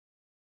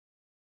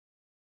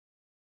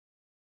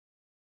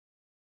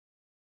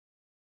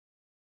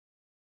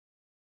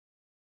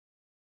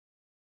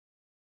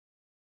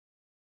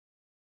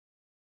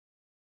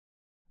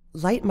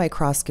Light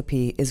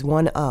microscopy is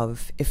one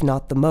of, if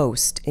not the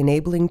most,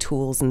 enabling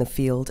tools in the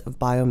field of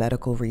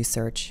biomedical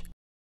research.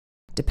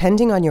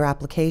 Depending on your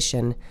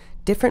application,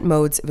 different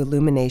modes of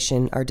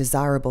illumination are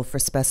desirable for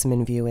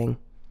specimen viewing.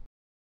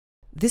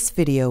 This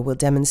video will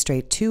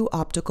demonstrate two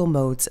optical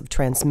modes of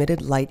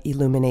transmitted light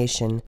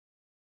illumination: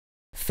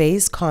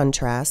 phase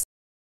contrast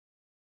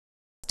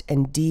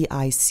and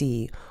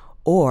DIC,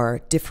 or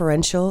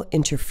differential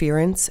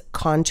interference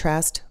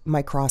contrast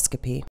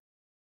microscopy.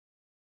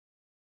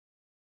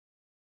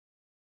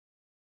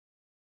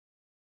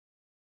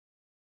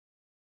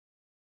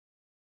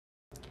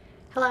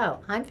 Hello,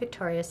 I'm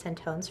Victoria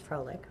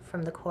Santones-Froelich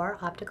from the Core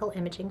Optical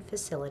Imaging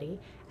Facility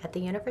at the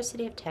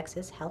University of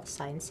Texas Health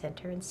Science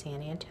Center in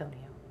San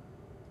Antonio.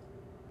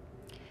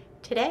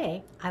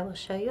 Today, I will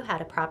show you how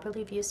to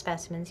properly view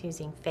specimens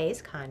using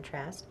phase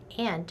contrast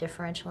and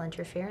differential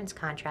interference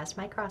contrast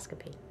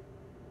microscopy.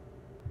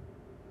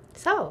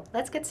 So,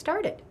 let's get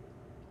started.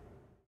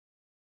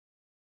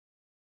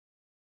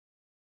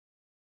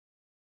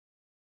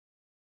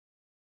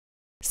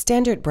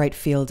 Standard bright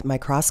field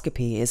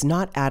microscopy is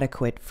not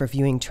adequate for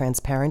viewing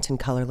transparent and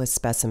colorless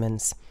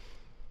specimens.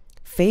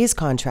 Phase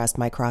contrast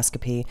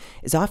microscopy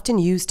is often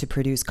used to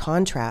produce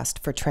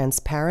contrast for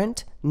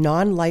transparent,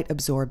 non-light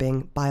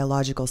absorbing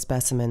biological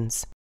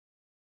specimens.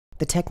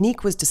 The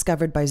technique was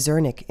discovered by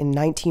Zernike in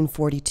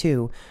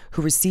 1942,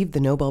 who received the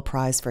Nobel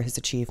Prize for his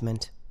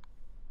achievement.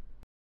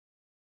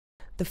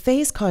 The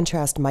phase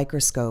contrast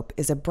microscope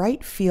is a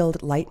bright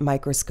field light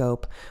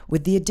microscope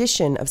with the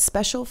addition of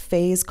special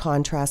phase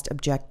contrast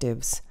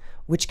objectives,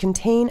 which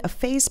contain a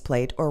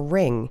faceplate or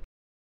ring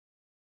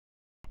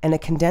and a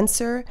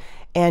condenser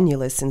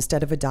annulus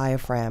instead of a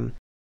diaphragm.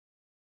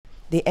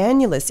 The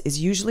annulus is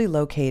usually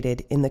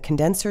located in the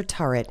condenser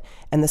turret,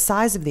 and the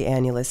size of the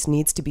annulus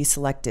needs to be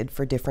selected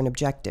for different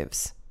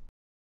objectives.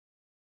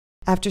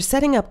 After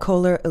setting up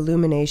Kohler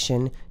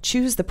illumination,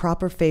 choose the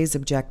proper phase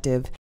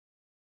objective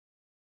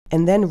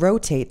and then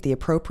rotate the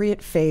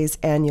appropriate phase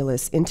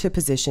annulus into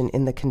position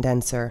in the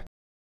condenser.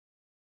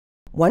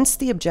 Once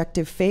the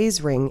objective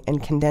phase ring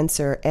and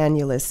condenser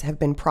annulus have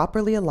been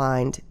properly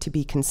aligned to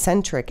be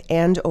concentric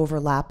and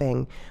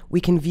overlapping,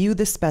 we can view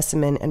the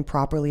specimen and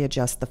properly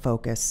adjust the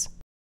focus.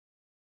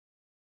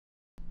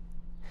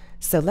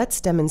 So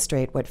let's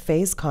demonstrate what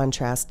phase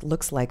contrast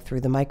looks like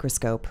through the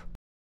microscope.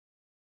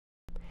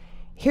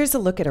 Here's a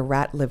look at a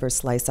rat liver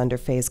slice under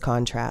phase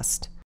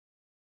contrast.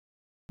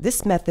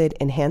 This method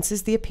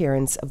enhances the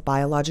appearance of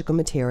biological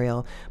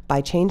material by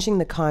changing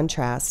the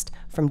contrast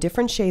from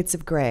different shades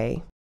of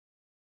gray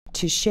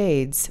to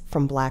shades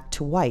from black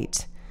to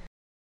white.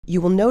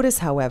 You will notice,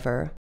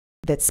 however,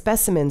 that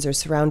specimens are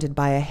surrounded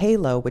by a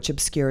halo which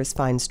obscures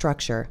fine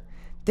structure.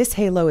 This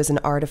halo is an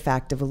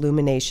artifact of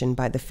illumination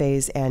by the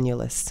phase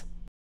annulus.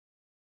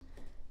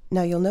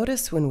 Now you'll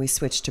notice when we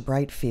switch to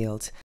bright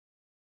field,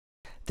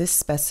 this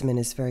specimen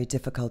is very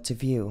difficult to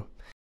view.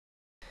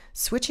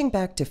 Switching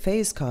back to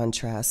phase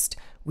contrast,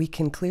 we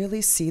can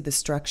clearly see the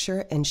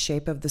structure and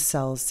shape of the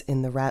cells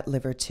in the rat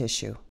liver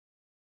tissue.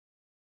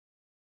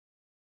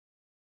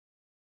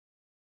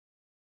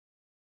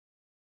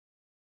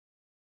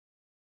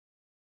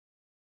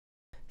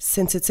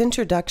 Since its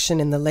introduction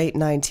in the late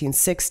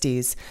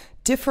 1960s,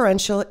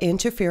 differential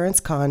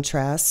interference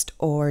contrast,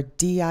 or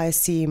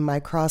DIC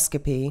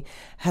microscopy,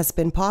 has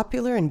been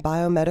popular in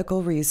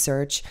biomedical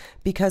research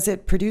because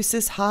it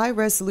produces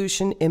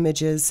high-resolution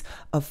images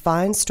of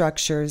fine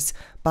structures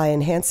by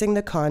enhancing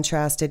the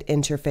contrasted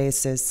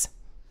interfaces.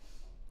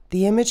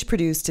 The image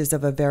produced is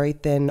of a very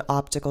thin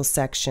optical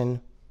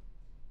section.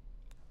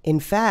 In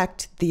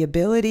fact, the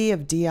ability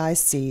of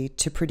DIC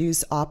to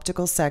produce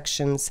optical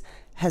sections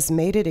has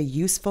made it a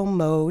useful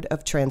mode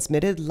of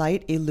transmitted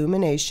light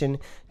illumination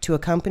to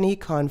accompany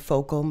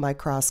confocal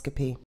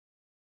microscopy.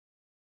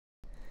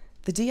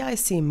 The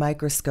DIC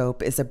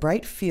microscope is a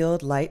bright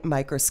field light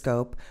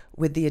microscope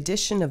with the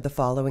addition of the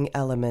following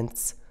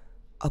elements: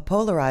 a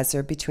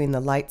polarizer between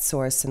the light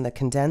source and the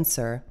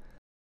condenser,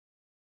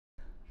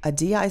 a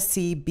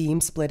DIC beam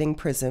splitting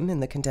prism in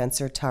the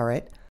condenser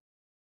turret,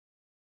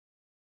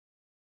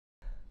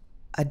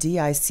 a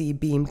DIC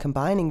beam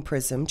combining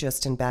prism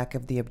just in back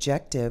of the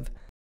objective,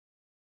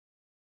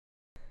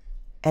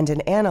 and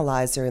an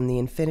analyzer in the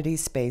infinity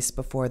space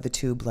before the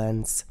tube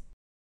lens.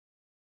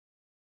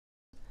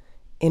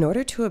 In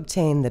order to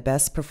obtain the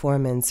best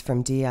performance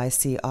from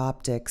DIC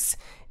optics,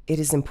 it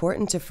is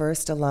important to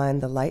first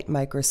align the light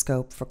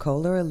microscope for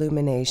Kohler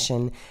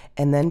illumination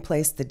and then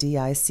place the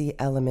DIC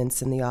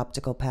elements in the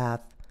optical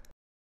path.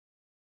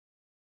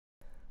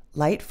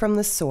 Light from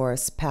the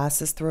source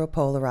passes through a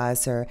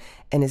polarizer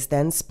and is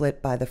then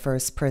split by the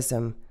first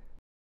prism.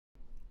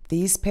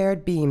 These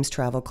paired beams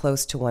travel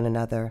close to one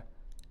another.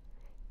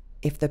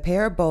 If the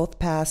pair both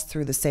pass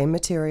through the same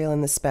material in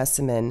the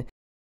specimen,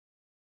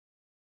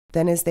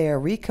 then as they are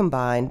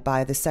recombined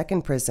by the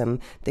second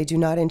prism, they do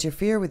not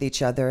interfere with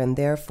each other and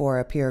therefore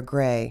appear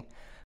gray.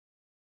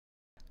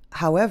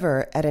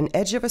 However, at an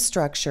edge of a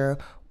structure,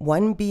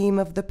 one beam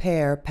of the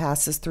pair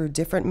passes through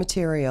different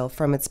material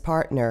from its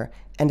partner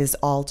and is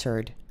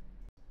altered.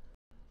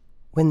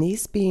 When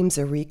these beams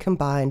are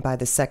recombined by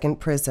the second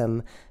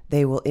prism,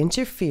 they will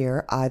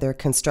interfere, either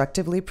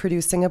constructively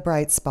producing a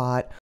bright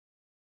spot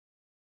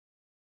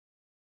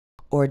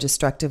or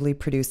destructively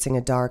producing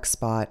a dark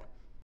spot.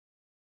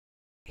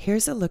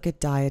 Here's a look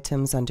at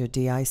diatoms under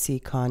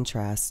DIC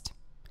contrast.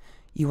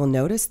 You will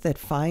notice that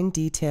fine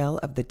detail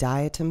of the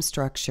diatom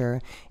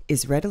structure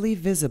is readily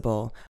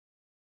visible.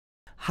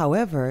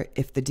 However,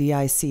 if the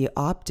DIC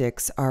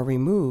optics are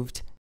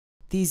removed,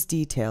 these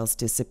details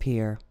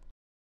disappear.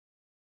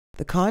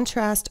 The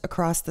contrast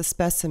across the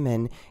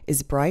specimen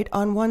is bright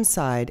on one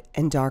side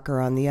and darker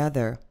on the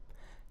other.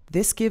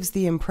 This gives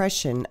the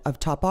impression of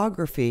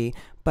topography,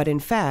 but in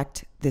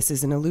fact, this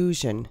is an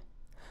illusion.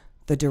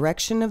 The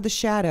direction of the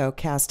shadow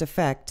cast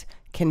effect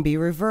can be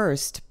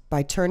reversed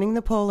by turning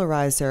the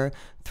polarizer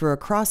through a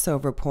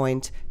crossover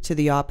point to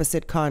the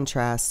opposite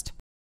contrast.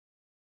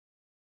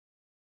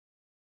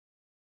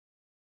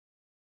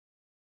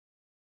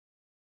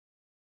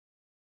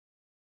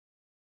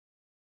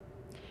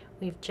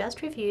 We've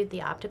just reviewed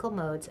the optical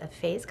modes of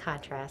phase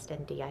contrast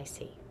and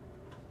DIC.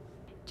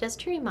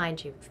 Just to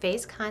remind you,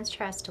 phase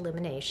contrast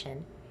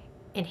illumination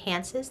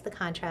enhances the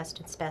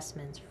contrast in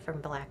specimens from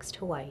blacks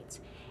to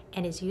whites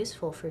and is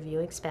useful for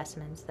viewing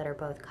specimens that are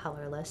both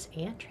colorless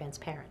and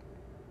transparent.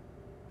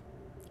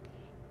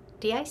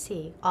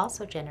 DIC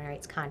also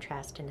generates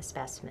contrast in a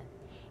specimen.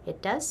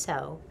 It does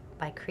so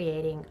by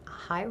creating a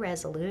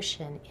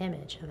high-resolution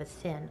image of a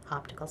thin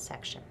optical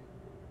section.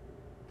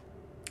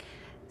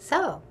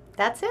 So,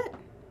 that's it.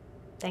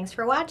 Thanks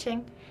for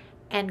watching,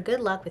 and good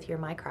luck with your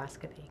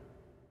microscopy.